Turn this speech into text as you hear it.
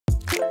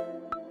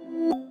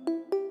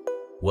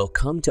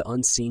Welcome to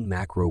Unseen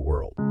Macro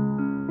World.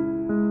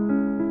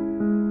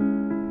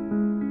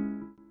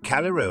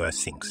 Caliroa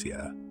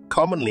cinxia,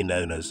 commonly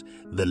known as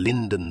the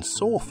Linden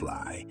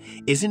Sawfly,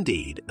 is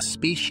indeed a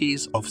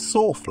species of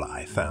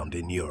sawfly found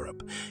in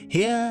Europe.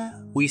 Here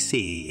we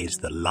see is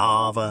the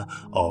larva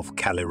of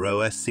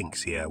Caliroa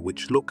cinxia,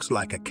 which looks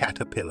like a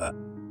caterpillar.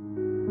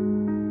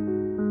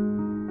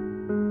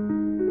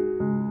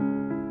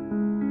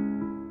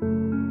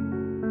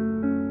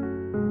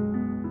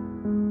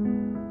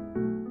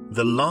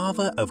 The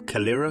larva of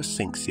Caliroa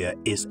cinxia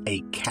is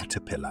a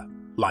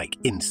caterpillar-like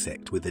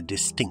insect with a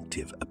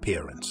distinctive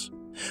appearance.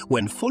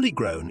 When fully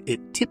grown,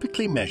 it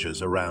typically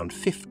measures around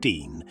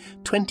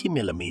 15–20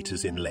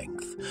 millimeters in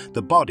length.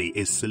 The body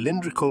is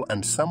cylindrical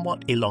and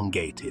somewhat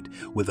elongated,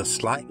 with a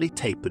slightly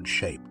tapered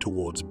shape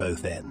towards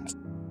both ends.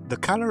 The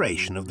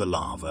coloration of the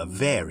larva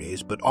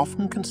varies but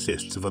often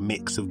consists of a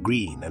mix of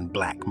green and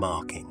black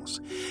markings.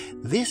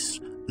 This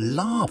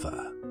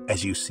larva,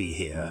 as you see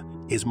here,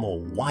 is more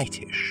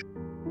whitish.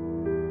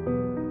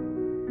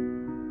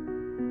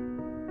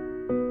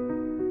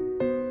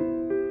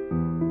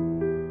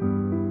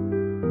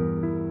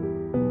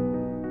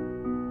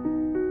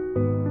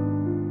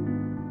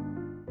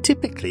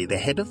 Typically, the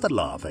head of the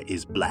larva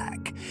is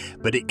black,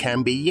 but it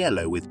can be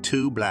yellow with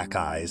two black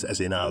eyes,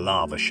 as in our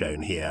larva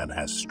shown here, and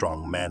has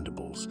strong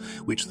mandibles,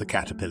 which the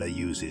caterpillar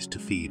uses to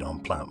feed on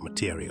plant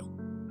material.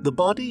 The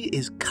body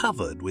is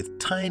covered with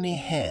tiny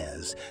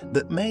hairs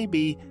that may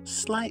be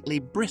slightly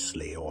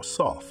bristly or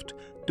soft,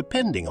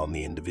 depending on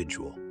the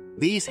individual.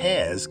 These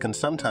hairs can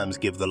sometimes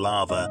give the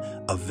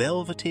larva a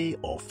velvety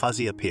or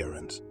fuzzy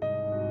appearance.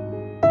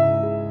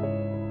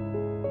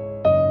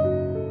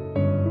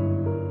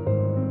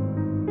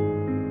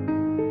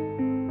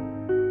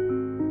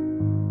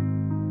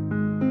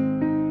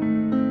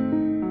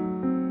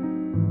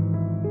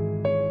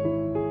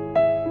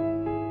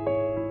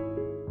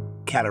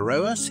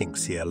 Caliroa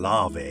cinxia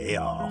larvae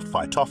are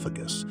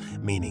phytophagous,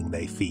 meaning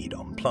they feed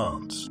on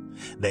plants.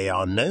 They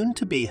are known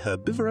to be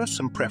herbivorous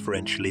and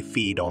preferentially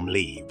feed on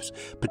leaves,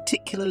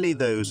 particularly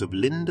those of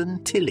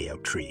Linden Tilia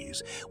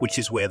trees, which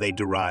is where they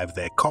derive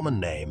their common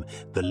name,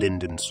 the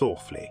Linden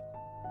Sawfly.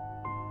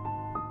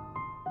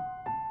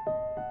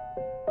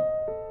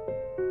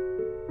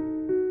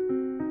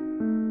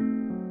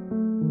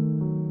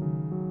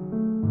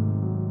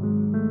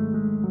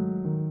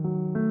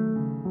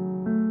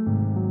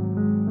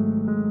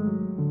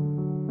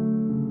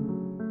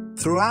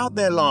 Throughout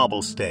their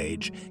larval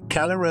stage,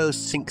 Caliroa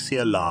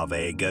cinxia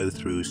larvae go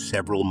through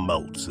several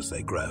molts as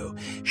they grow,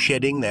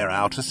 shedding their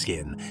outer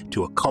skin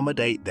to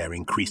accommodate their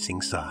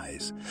increasing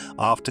size.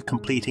 After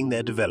completing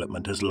their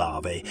development as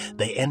larvae,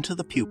 they enter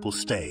the pupal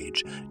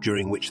stage,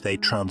 during which they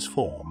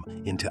transform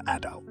into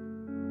adults.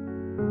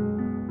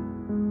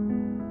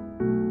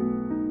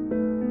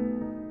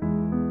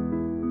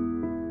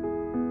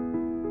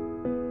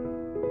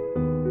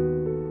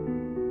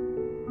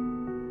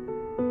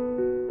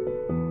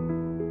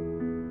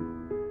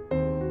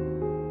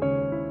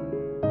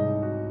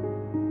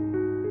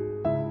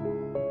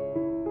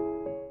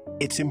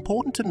 It's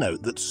important to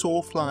note that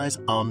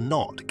sawflies are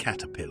not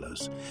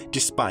caterpillars,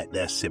 despite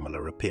their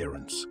similar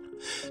appearance.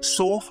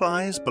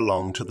 Sawflies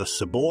belong to the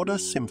suborder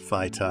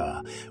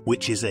Symphyta,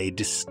 which is a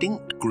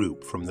distinct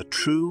group from the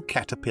true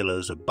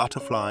caterpillars of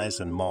butterflies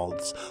and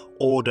moths,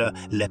 order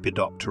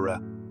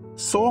Lepidoptera.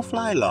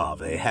 Sawfly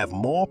larvae have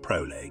more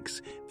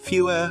prolegs,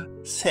 fewer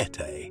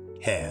setae,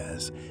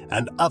 hairs,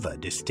 and other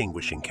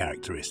distinguishing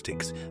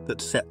characteristics that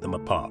set them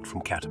apart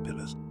from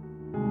caterpillars.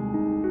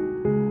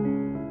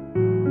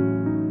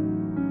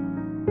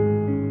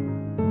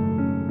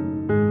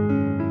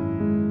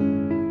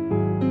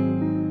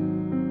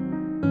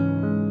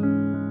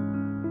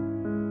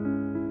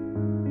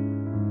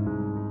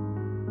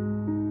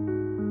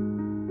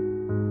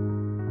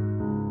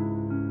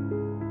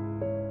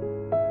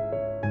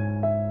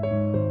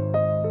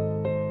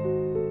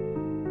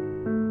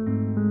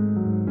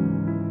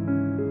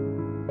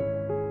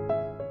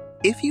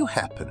 If you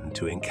happen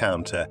to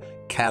encounter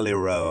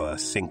Caliroa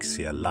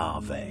cinxia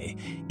larvae,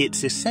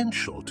 it's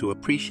essential to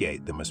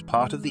appreciate them as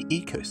part of the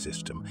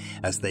ecosystem,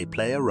 as they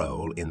play a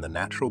role in the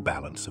natural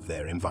balance of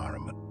their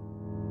environment.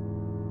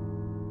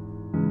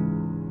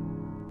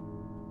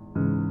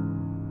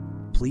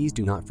 Please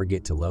do not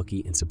forget to like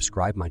and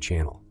subscribe my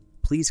channel.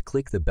 Please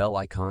click the bell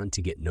icon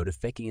to get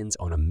notifications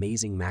on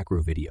amazing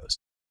macro videos.